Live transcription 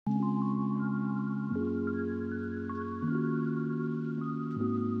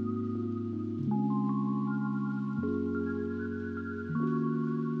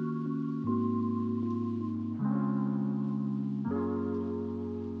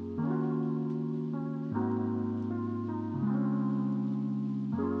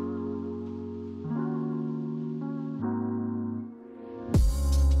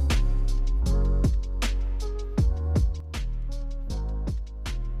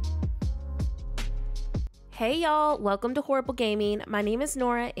Hey y'all, welcome to Horrible Gaming. My name is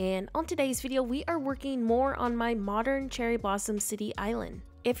Nora, and on today's video we are working more on my modern cherry blossom city island.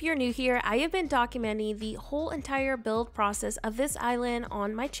 If you're new here, I have been documenting the whole entire build process of this island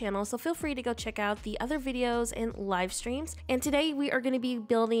on my channel, so feel free to go check out the other videos and live streams. And today we are going to be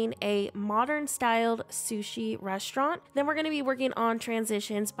building a modern styled sushi restaurant. Then we're going to be working on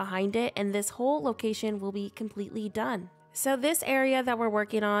transitions behind it, and this whole location will be completely done. So this area that we're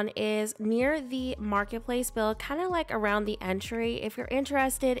working on is near the marketplace build, kind of like around the entry. If you're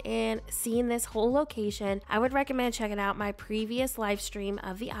interested in seeing this whole location, I would recommend checking out my previous live stream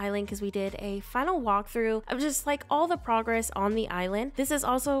of the island because we did a final walkthrough of just like all the progress on the island. This is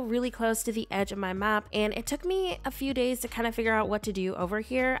also really close to the edge of my map, and it took me a few days to kind of figure out what to do over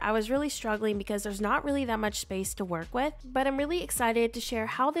here. I was really struggling because there's not really that much space to work with, but I'm really excited to share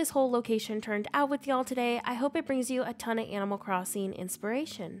how this whole location turned out with y'all today. I hope it brings you a ton of Animal Crossing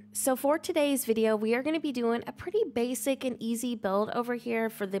inspiration. So for today's video, we are going to be doing a pretty basic and easy build over here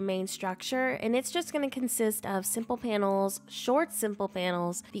for the main structure, and it's just going to consist of simple panels, short simple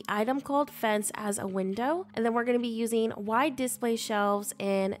panels, the item called fence as a window, and then we're going to be using wide display shelves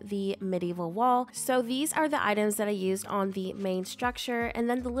in the medieval wall. So these are the items that I used on the main structure, and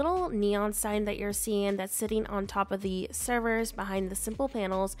then the little neon sign that you're seeing that's sitting on top of the servers behind the simple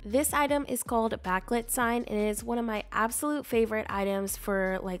panels. This item is called backlit sign, and it is one of my absolute favorite items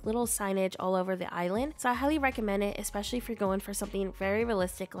for like little signage all over the island. So I highly recommend it, especially if you're going for something very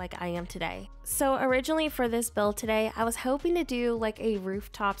realistic like I am today. So originally for this build today, I was hoping to do like a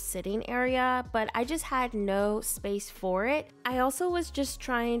rooftop sitting area, but I just had no space for it. I also was just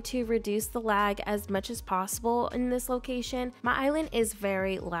trying to reduce the lag as much as possible in this location. My island is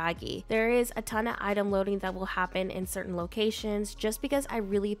very laggy. There is a ton of item loading that will happen in certain locations just because I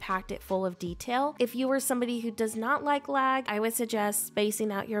really packed it full of detail. If you were somebody who does not like lag, I would suggest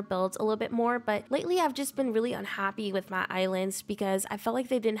spacing out your builds a little bit more, but lately I've just been really unhappy with my islands because I felt like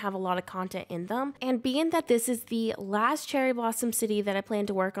they didn't have a lot of content in them. And being that this is the last cherry blossom city that I plan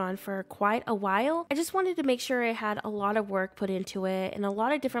to work on for quite a while, I just wanted to make sure it had a lot of work put into it and a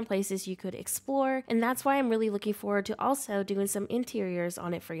lot of different places you could explore, and that's why I'm really looking forward to also doing some interiors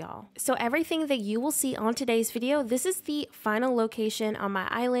on it for y'all. So everything that you will see on today's video, this is the final location on my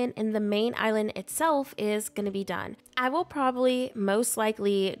island, and the main island itself is going to be done. I will probably most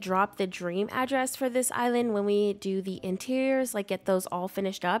likely drop the dream address for this island when we do the interiors, like get those all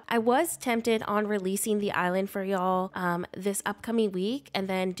finished up. I was tempted on releasing the island for y'all this upcoming week and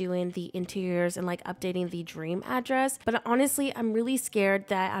then doing the interiors and like updating the dream address, but honestly I'm really scared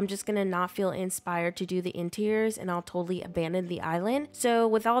that I'm just gonna not feel inspired to do the interiors and I'll totally abandon the island. So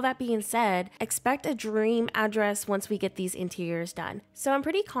with all that being said, expect a dream address once we get these interiors done. So I'm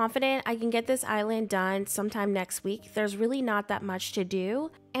pretty confident I can get this island done sometime next week. There's really not that much to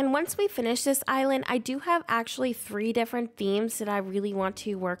do. And once we finish this island, I do have actually 3 different themes that I really want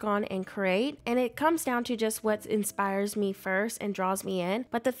to work on and create. And it comes down to just what inspires me first and draws me in.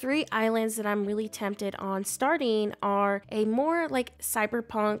 But the 3 islands that I'm really tempted on starting are a more like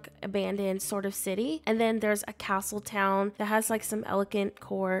cyberpunk abandoned sort of city. And then there's a castle town that has like some elegant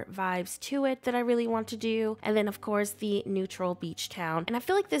core vibes to it that I really want to do. And then of course the neutral beach town. And I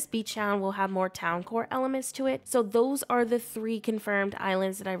feel like this beach town will have more town core elements to it. So those are the 3 confirmed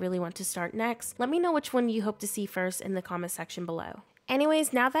islands that I really want to start next. Let me know which one you hope to see first in the comment section below.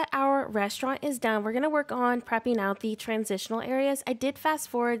 Anyways, now that our restaurant is done, we're going to work on prepping out the transitional areas. I did fast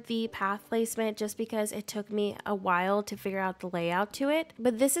forward the path placement just because it took me a while to figure out the layout to it,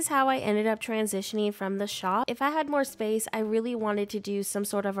 but this is how I ended up transitioning from the shop. If I had more space, I really wanted to do some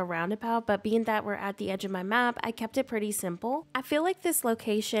sort of a roundabout, but being that we're at the edge of my map, I kept it pretty simple. I feel like this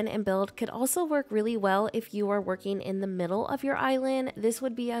location and build could also work really well if you are working in the middle of your island. This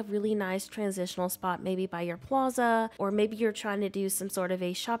would be a really nice transitional spot, maybe by your plaza, or maybe you're trying to do some sort of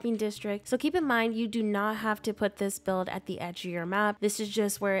a shopping district. So keep in mind, you do not have to put this build at the edge of your map. This is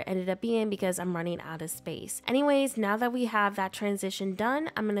just where it ended up being because I'm running out of space. Anyways, now that we have that transition done,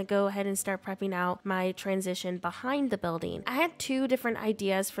 I'm gonna go ahead and start prepping out my transition behind the building. I had 2 different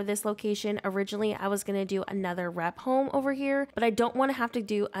ideas for this location. Originally, I was gonna do another rep home over here, but I don't want to have to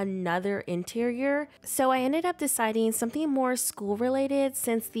do another interior. So I ended up deciding something more school related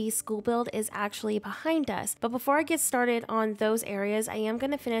since the school build is actually behind us. But before I get started on those areas, areas, I am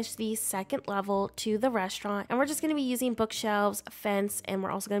going to finish the second level to the restaurant, and we're just going to be using bookshelves, fence, and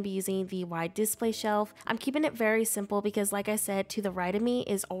we're also going to be using the wide display shelf. I'm keeping it very simple because, like I said, to the right of me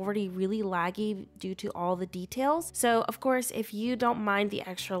is already really laggy due to all the details. So of course, if you don't mind the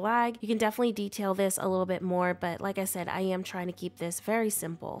extra lag, you can definitely detail this a little bit more, but like I said, I am trying to keep this very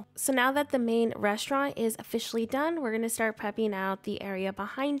simple. So now that the main restaurant is officially done, we're going to start prepping out the area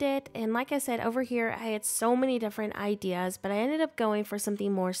behind it. And like I said, over here I had so many different ideas, but I ended up going for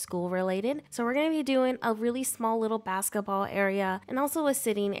something more school related. So we're going to be doing a really small little basketball area and also a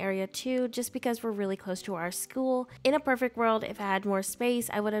sitting area too, just because we're really close to our school. In a perfect world, if I had more space,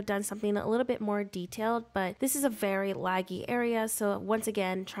 I would have done something a little bit more detailed, but this is a very laggy area, so once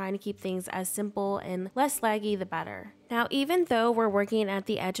again, trying to keep things as simple and less laggy the better. Now, even though we're working at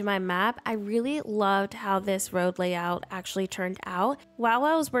the edge of my map, I really loved how this road layout actually turned out. While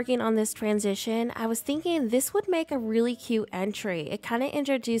I was working on this transition, I was thinking this would make a really cute entry. It kind of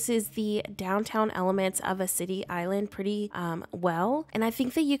introduces the downtown elements of a city island pretty well. And I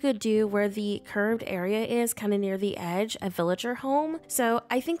think that you could do where the curved area is kind of near the edge, a villager home. So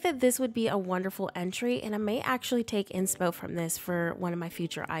I think that this would be a wonderful entry, and I may actually take inspo from this for one of my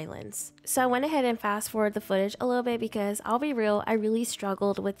future islands. So I went ahead and fast forward the footage a little bit because I'll be real, I really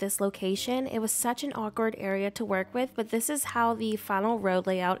struggled with this location. It was such an awkward area to work with, but this is how the final road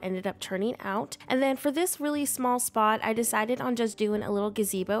layout ended up turning out. And then for this really small spot, I decided on just doing a little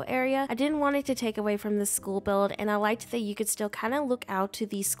gazebo area. I didn't want it to take away from the school build, and I liked that you could still kind of look out to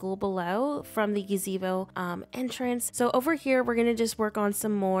the school below from the gazebo entrance. So over here, we're going to just work on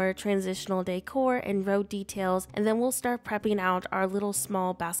some more transitional decor and road details, and then we'll start prepping out our little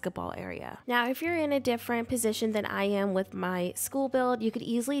small basketball area. Now, if you're in a different position than I am with my school build, you could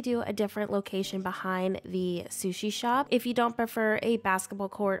easily do a different location behind the sushi shop. If you don't prefer a basketball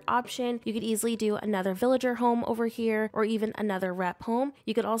court option, you could easily do another villager home over here or even another rep home.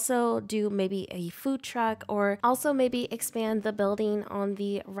 You could also do maybe a food truck, or also maybe expand the building on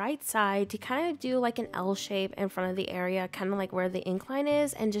the right side to kind of do like an L shape in front of the area, kind of like where the incline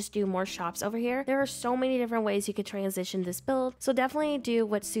is, and just do more shops over here. There are so many different ways you could transition this build, so definitely do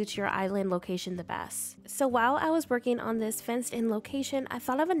what suits your island location the best. So while I was working on this fenced in location, I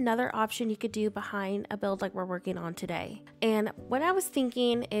thought of another option you could do behind a build like we're working on today. And what I was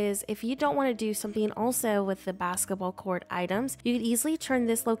thinking is, if you don't want to do something also with the basketball court items, you could easily turn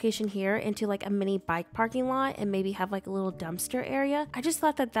this location here into like a mini bike parking lot and maybe have like a little dumpster area. I just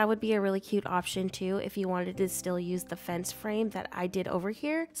thought that that would be a really cute option too if you wanted to still use the fence frame that I did over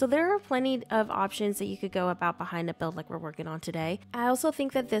here. So there are plenty of options that you could go about behind a build like we're working on today. I also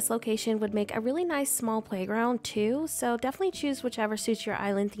think that this location would make a really nice small playground too, so definitely choose whichever suits your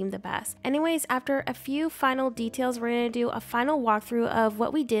island theme the best. Anyways, after a few final details, we're going to do a final walkthrough of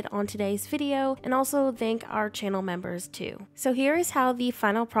what we did on today's video and also thank our channel members too. So here is how the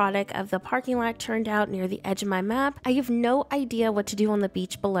final product of the parking lot turned out near the edge of my map. I have no idea what to do on the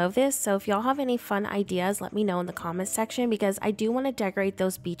beach below this, so if y'all have any fun ideas, let me know in the comments section because I do want to decorate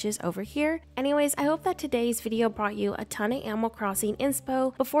those beaches over here. Anyways, I hope that today's video brought you a ton of Animal Crossing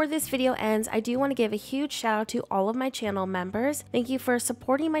inspo. Before this video ends, I do want to give a huge shout out to all of my channel members. Thank you for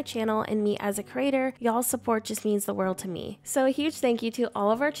supporting my channel and me as a creator. Y'all's support just means the world to me. So a huge thank you to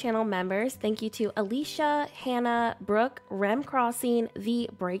all of our channel members. Thank you to Alicia, Hannah, Brooke, Crossing, The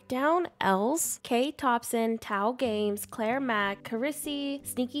Breakdown, Els, Kay Thompson, Tao Games, Claire Mack, Carissi,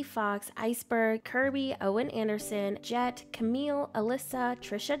 Sneaky Fox, Iceberg, Kirby, Owen Anderson, Jet, Camille, Alyssa,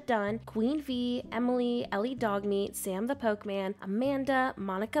 Trisha Dunn, Queen V, Emily, Ellie Dogmeat, Sam the Pokeman, Amanda,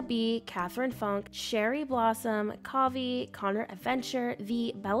 Monica B, Catherine Funk, Sherry Blossom, Kavi, Connor Adventure,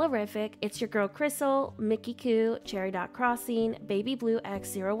 The Bellarific, It's Your Girl Crystal, Mickey Koo, cherie.crossing, Baby Blue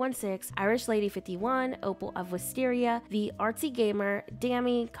X016, Irish Lady 51, Opal of Wisteria, The Artsy Gamer,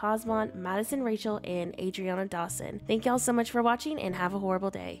 Dammy, Cosmon, Madison Rachel, and Adriana Dawson. Thank y'all so much for watching and have a horrible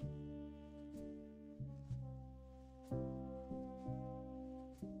day.